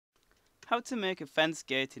how to make a fence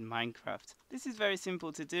gate in Minecraft. This is very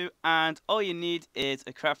simple to do, and all you need is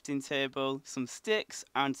a crafting table, some sticks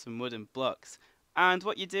and some wooden blocks. And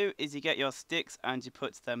what you do is you get your sticks and you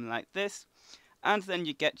put them like this, and then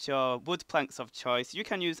you get your wood planks of choice. You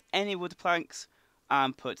can use any wood planks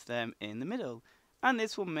and put them in the middle, and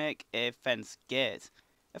this will make a fence gate.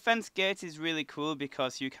 A fence gate is really cool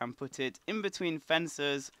because you can put it in between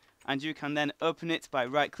fences and you can then open it by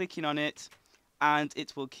right clicking on it, and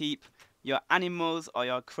it will keep your animals or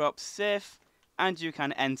your crops safe, and you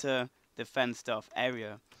can enter the fenced off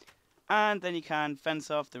area. And then you can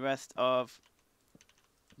fence off the rest of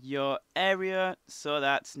your area so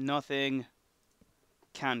that nothing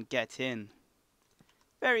can get in.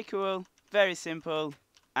 Very cool, very simple,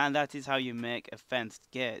 and that is how you make a fenced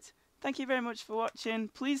gate. Thank you very much for watching.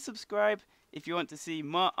 Please subscribe if you want to see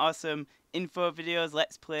more awesome info videos,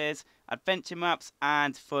 let's plays, adventure maps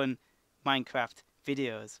and fun Minecraft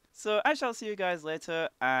videos. So I shall see you guys later,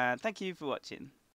 and thank you for watching.